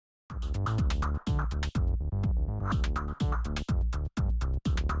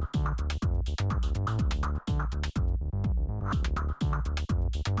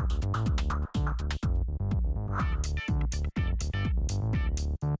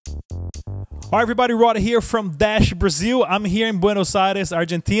All right, everybody, Rod here from Dash Brazil. I'm here in Buenos Aires,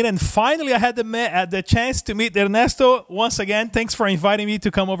 Argentina, and finally I had the chance to meet Ernesto once again. Thanks for inviting me to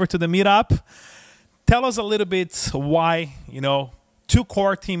come over to the meetup. Tell us a little bit why, two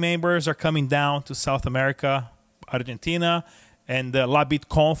core team members are coming down to South America, Argentina, and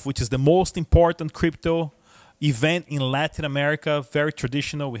LaBitConf, which is the most important crypto event in Latin America, very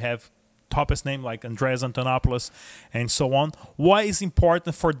traditional. We have toppest name like Andres Antonopoulos and so on. Why is it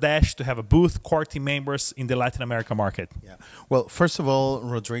important for Dash to have a booth, core team members in the Latin America market? Yeah. Well, first of all,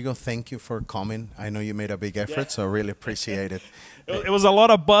 Rodrigo, thank you for coming. I know you made a big effort, so I really appreciate it. It was a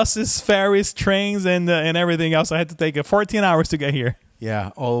lot of buses, ferries, trains, and everything else. I had to take 14 hours to get here.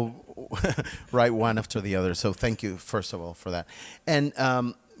 Yeah, all right, one after the other. So thank you, first of all, for that. And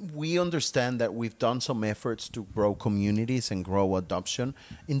we understand that we've done some efforts to grow communities and grow adoption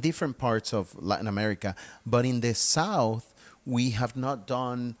in different parts of Latin America. But in the South, we have not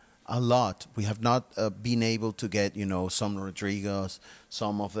done a lot. We have not been able to get, some Rodrigos,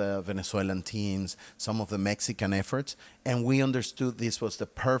 some of the Venezuelan teams, some of the Mexican efforts. And we understood this was the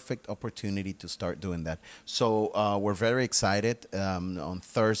perfect opportunity to start doing that. So we're very excited. On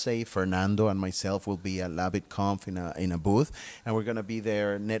Thursday, Fernando and myself will be at LaBitConf in a booth. And we're going to be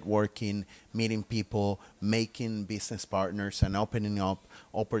there networking, meeting people, making business partners, and opening up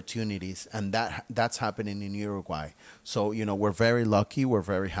opportunities. And that's happening in Uruguay. So, we're very lucky. We're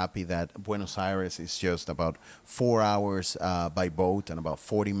very happy that Buenos Aires is just about 4 hours by boat and about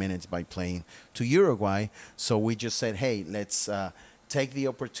 40 minutes by plane to Uruguay. So we just said, hey, let's take the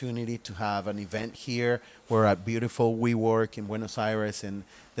opportunity to have an event here. We're at beautiful WeWork in Buenos Aires in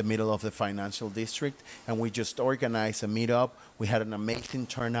the middle of the financial district, and we just organized a meetup. We had an amazing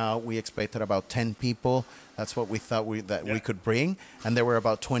turnout. We expected about 10 people. That's what we thought we could bring, and there were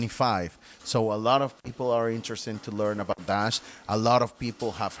about 25. So a lot of people are interested to learn about Dash. A lot of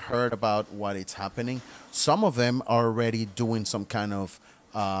people have heard about what is happening. Some of them are already doing some kind of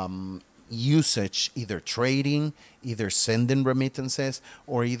usage, either trading, either sending remittances,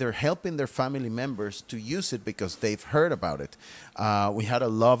 or either helping their family members to use it because they've heard about it. We had a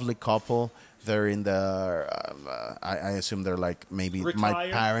lovely couple. They're in the, I assume they're like maybe retired.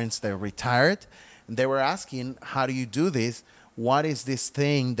 My parents, they're retired. And they were asking, how do you do this? What is this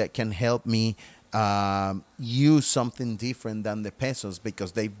thing that can help me use something different than the pesos?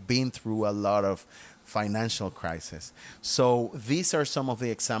 Because they've been through a lot of financial crisis. So these are some of the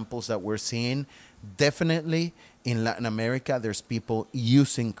examples that we're seeing. Definitely in Latin America, there's people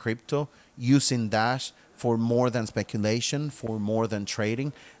using crypto, using Dash for more than speculation, for more than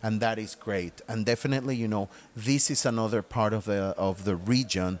trading, and that is great. And definitely, this is another part of the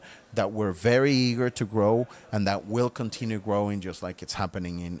region that we're very eager to grow, and that will continue growing, just like it's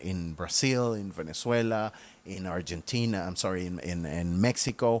happening in Brazil, in Venezuela, in Argentina, in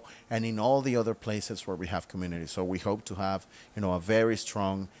Mexico, and in all the other places where we have communities. So we hope to have, a very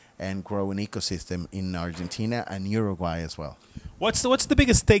strong and growing ecosystem in Argentina and Uruguay as well. What's the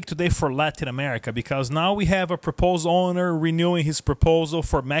biggest stake today for Latin America? Because now we have a proposal owner renewing his proposal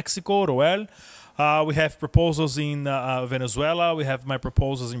for Mexico, Roel. We have proposals in Venezuela. We have my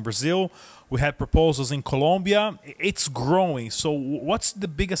proposals in Brazil. We have proposals in Colombia. It's growing. So what's the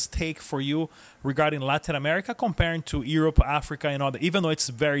biggest take for you regarding Latin America comparing to Europe, Africa, and all that? Even though it's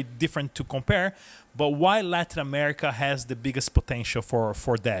very different to compare, but why Latin America has the biggest potential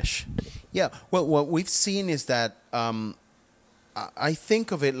for Dash? Yeah, well, what we've seen is that I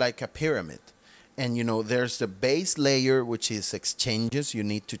think of it like a pyramid. And, there's the base layer, which is exchanges. You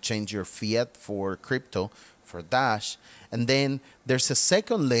need to change your fiat for crypto, for Dash. And then there's a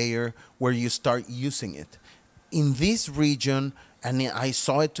second layer where you start using it. In this region, and I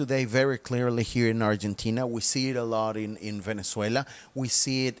saw it today very clearly here in Argentina. We see it a lot in Venezuela. We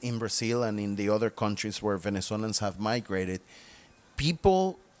see it in Brazil and in the other countries where Venezuelans have migrated.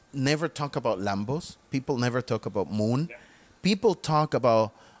 People never talk about Lambos. People never talk about Moon. Yeah. People talk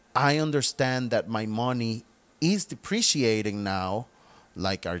about, I understand that my money is depreciating now,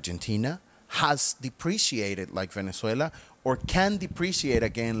 like Argentina, has depreciated like Venezuela, or can depreciate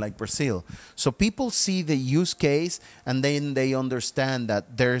again like Brazil. So people see the use case, and then they understand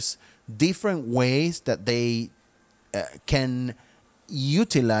that there's different ways that they can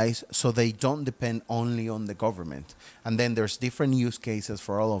utilize so they don't depend only on the government. And then there's different use cases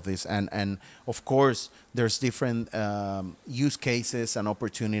for all of this. And of course, there's different use cases and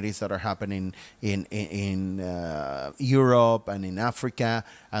opportunities that are happening in Europe and in Africa,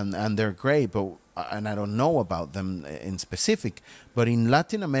 and they're great, but and I don't know about them in specific, but in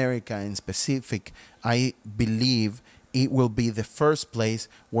Latin America in specific, I believe it will be the first place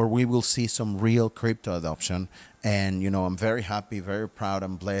where we will see some real crypto adoption. And, you know, I'm very happy, very proud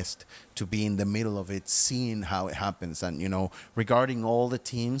and blessed to be in the middle of it, seeing how it happens. And, you know, regarding all the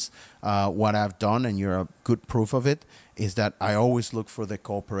teams, what I've done, and you're a good proof of it, is that I always look for the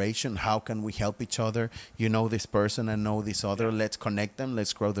cooperation. How can we help each other? You know this person and know this other. Let's connect them.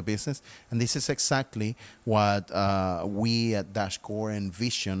 Let's grow the business. And this is exactly what we at DashCore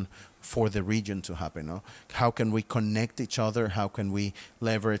envision for the region to happen. No? How can we connect each other? How can we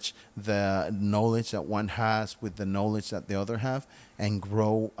leverage the knowledge that one has with the knowledge that the other have and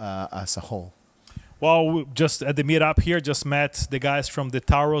grow as a whole? Well, we just at the meetup here, just met the guys from the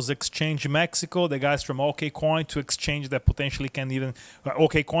Taros exchange in Mexico, the guys from OKCoin to exchange that potentially can even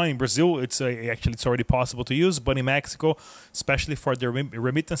OKCoin in Brazil. It's actually it's already possible to use, but in Mexico, especially for the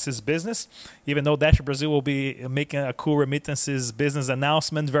remittances business, even though Dash Brazil will be making a cool remittances business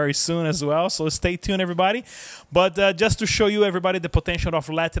announcement very soon as well. So stay tuned, everybody. But just to show you, everybody, the potential of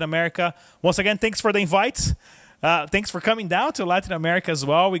Latin America. Once again, thanks for the invite. Thanks for coming down to Latin America as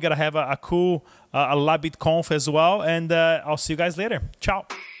well. We got to have a cool LaBitConf as well. And I'll see you guys later. Ciao.